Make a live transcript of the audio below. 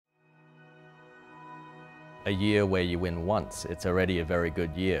a year where you win once, it's already a very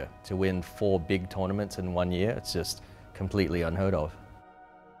good year. To win 4 big tournaments in 1 year, it's just completely unheard of.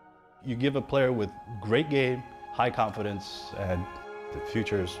 You give a player with great game, high confidence, and the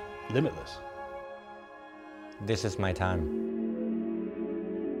future is limitless. This is my time.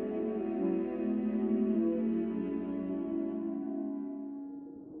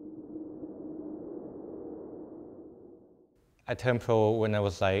 I turned pro when I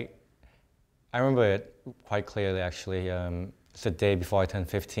was I remember it quite clearly actually. It's the day before I turned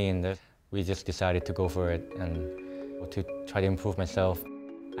 15 that we just decided to go for it and to try to improve myself.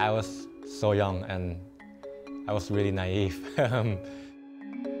 I was so young and I was really naive.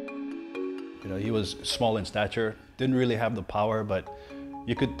 You know, he was small in stature, didn't really have the power, but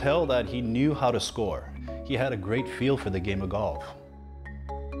you could tell that he knew how to score. He had a great feel for the game of golf.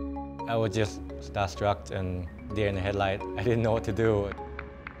 I was just starstruck and deer in the headlight. I didn't know what to do.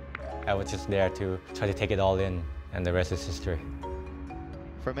 I was just there to try to take it all in, and the rest is history.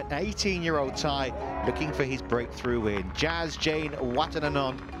 From an 18-year-old Thai looking for his breakthrough win, Jazz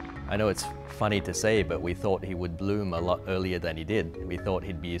Janewattananond. I know it's funny to say, but we thought he would bloom a lot earlier than he did. We thought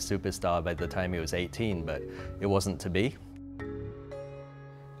he'd be a superstar by the time he was 18, but it wasn't to be.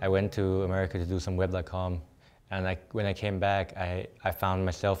 I went to America to do some web.com, and when I came back, I found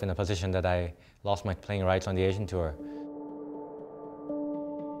myself in a position that I lost my playing rights on the Asian Tour.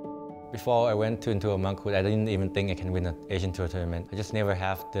 Before I went into a monkhood, I didn't even think I can win an Asian Tour tournament. I just never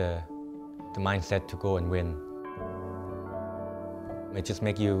have the mindset to go and win. It just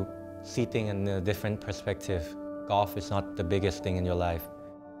makes you see things in a different perspective. Golf is not the biggest thing in your life.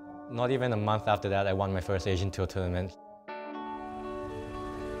 Not even a month after that, I won my first Asian Tour tournament.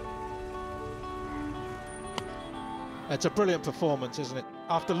 It's a brilliant performance, isn't it?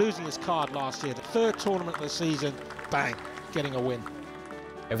 After losing his card last year, the 3rd tournament of the season, bang, getting a win.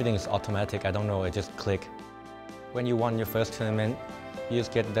 Everything is automatic, I don't know, it just clicked. When you won your first tournament, you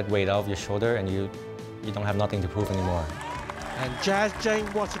just get that weight off your shoulder and you don't have nothing to prove anymore. And Jazz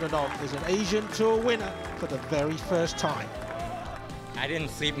Janewattananond is an Asian Tour winner for the very first time. I didn't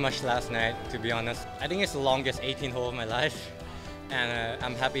sleep much last night, to be honest. I think it's the longest 18 hole of my life, and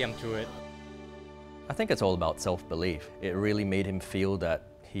I'm happy I'm through it. I think it's all about self-belief. It really made him feel that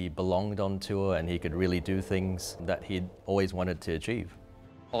he belonged on tour and he could really do things that he'd always wanted to achieve.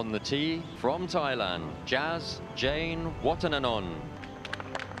 On the tee from Thailand, Jazz Janewattananond.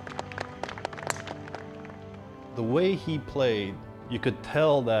 The way he played, you could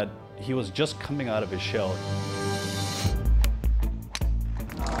tell that he was just coming out of his shell.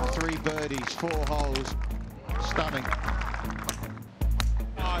 3 birdies, 4 holes, stunning.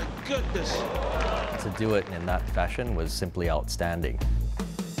 My goodness. To do it in that fashion was simply outstanding.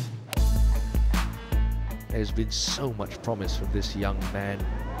 There's been so much promise from this young man.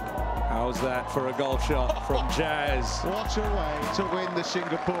 How's that for a golf shot from Jazz? What a way to win the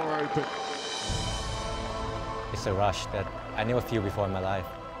Singapore Open. It's a rush that I never feel before in my life.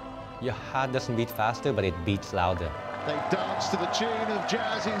 Your heart doesn't beat faster, but it beats louder. They dance to the tune of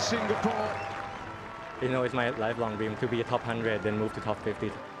Jazz in Singapore. You know, it's my lifelong dream to be a top 100, then move to top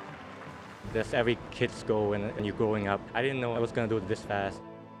 50. That's every kid's goal when you're growing up. I didn't know I was going to do it this fast.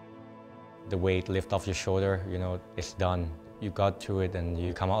 The weight lift off your shoulder, you know, it's done. You got through it and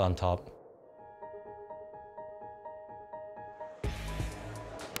you come out on top.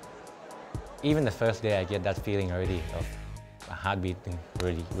 Even the first day, I get that feeling already of my heart beating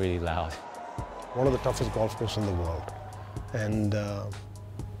really, really loud. One of the toughest golf courses in the world. And the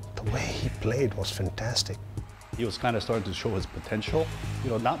way he played was fantastic. He was kind of starting to show his potential.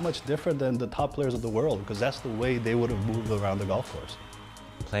 You know, not much different than the top players of the world, because that's the way they would have moved around the golf course.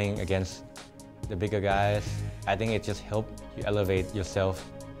 Playing against the bigger guys, I think it just helped you elevate yourself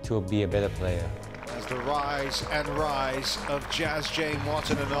to be a better player. As the rise and rise of Jazz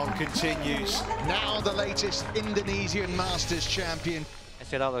Janewattananond continues. Now the latest Indonesian Masters champion. I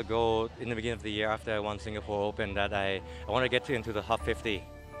set out a goal in the beginning of the year after I won Singapore Open that I want to get into the top 50.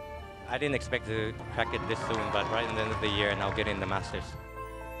 I didn't expect to crack it this soon, but right in the end of the year and I'll get in the Masters.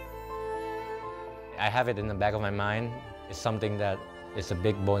 I have it in the back of my mind. It's something that is a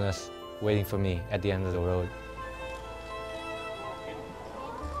big bonus waiting for me at the end of the road.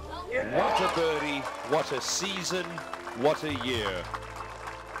 What a birdie, what a season, what a year.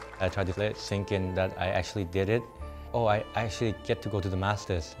 I tried to let it sink in that I actually did it. Oh, I actually get to go to the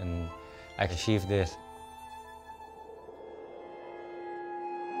Masters and I achieved this.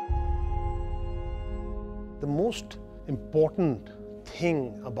 The most important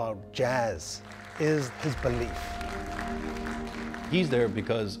thing about Jazz is his belief. He's there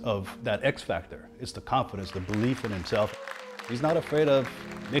because of that X factor. It's the confidence, the belief in himself. He's not afraid of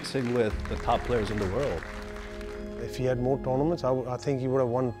mixing with the top players in the world. If he had more tournaments, I think he would have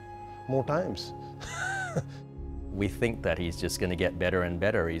won more times. We think that he's just going to get better and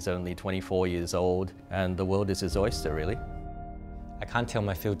better. He's only 24 years old, and the world is his oyster, really. I can't tell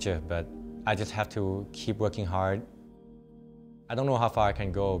my future, but I just have to keep working hard. I don't know how far I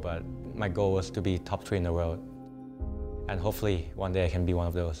can go, but my goal is to be top 3 in the world. And hopefully one day I can be one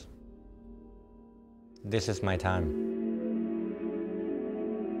of those. This is my time.